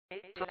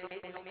Hand-painted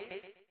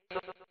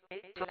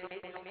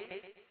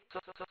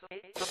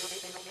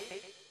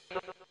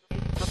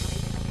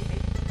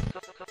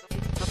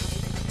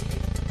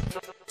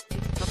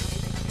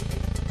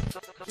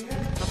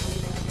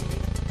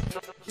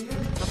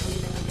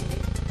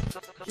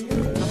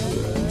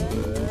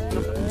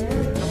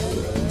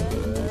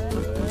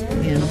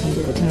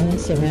Italian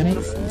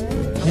ceramics,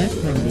 best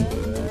quality,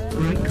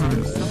 bright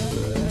colors.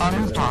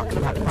 Autos talk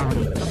about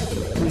quality.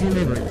 We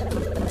deliver it.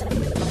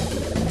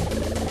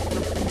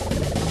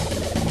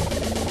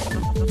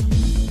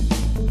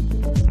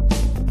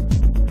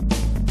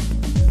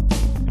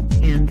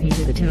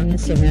 Hand-painted Italian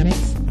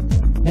ceramics,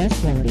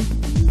 best quality,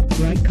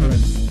 bright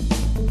colors.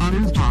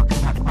 Autos talk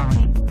about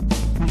quality.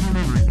 We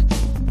deliver it.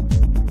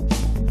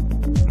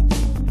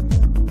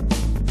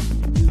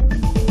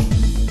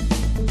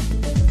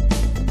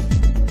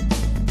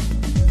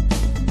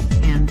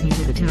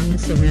 Hand-painted Italian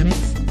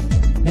ceramics,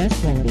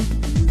 best quality,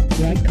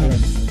 bright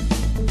colors.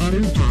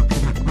 Autos talk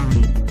about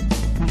quality.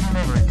 We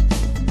deliver it.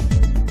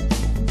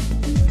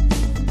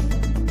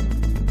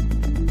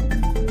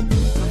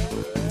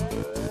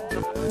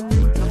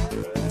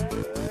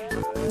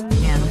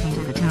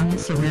 Hand-painted Italian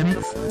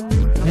ceramics,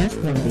 best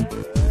quality,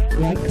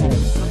 bright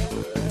colors.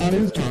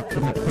 Autos talk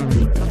about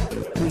quality.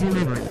 We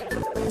deliver it.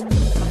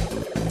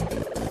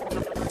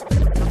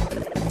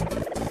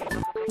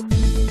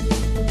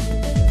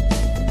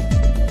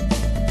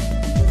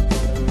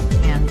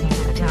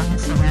 Hand-painted Italian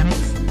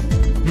ceramics,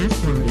 best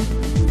quality,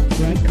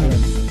 bright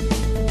colors.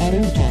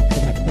 Autos talk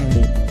about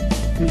quality.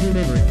 We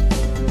deliver it.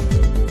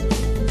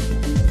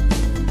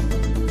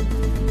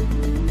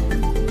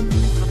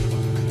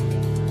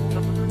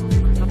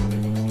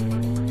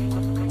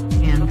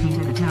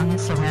 Hand-painted Italian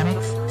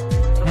ceramics,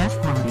 best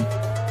quality,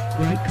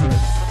 bright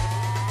colors.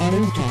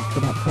 Autos talk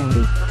about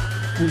quality.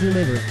 We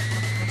deliver it.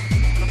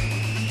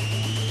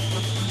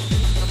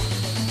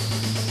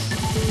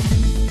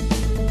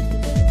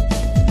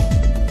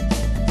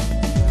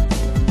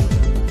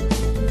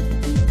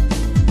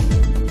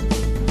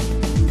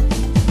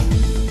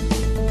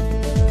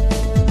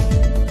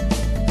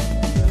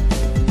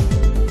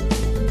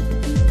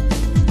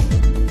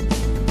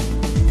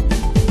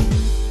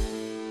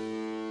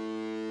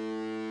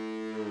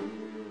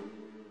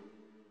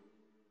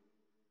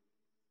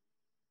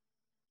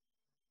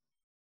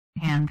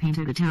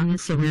 Hand-painted Italian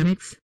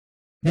ceramics,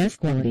 best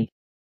quality,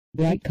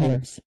 bright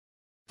colors.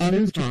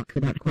 Autos talk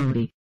about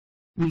quality.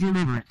 We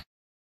deliver it.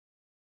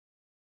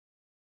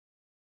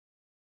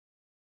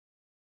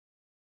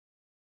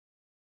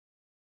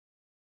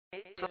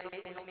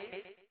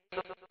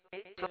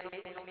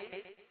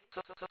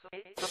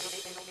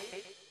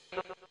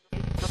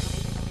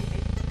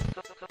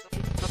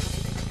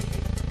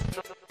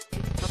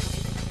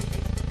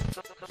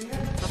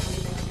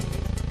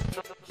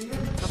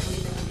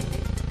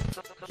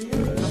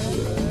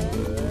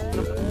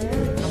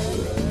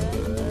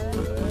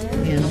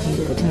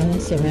 Hand-painted Italian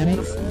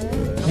ceramics,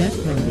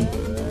 best quality,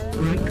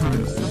 bright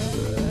colors.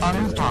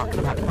 Autos talk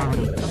about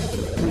quality.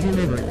 We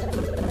deliver it.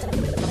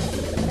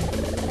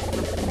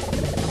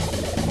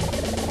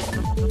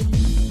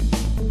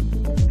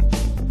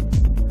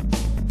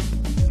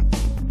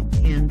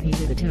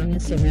 Hand-painted Italian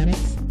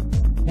ceramics,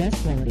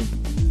 best quality,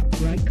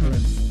 bright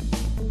colors.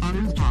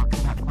 Autos talk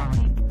about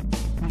quality.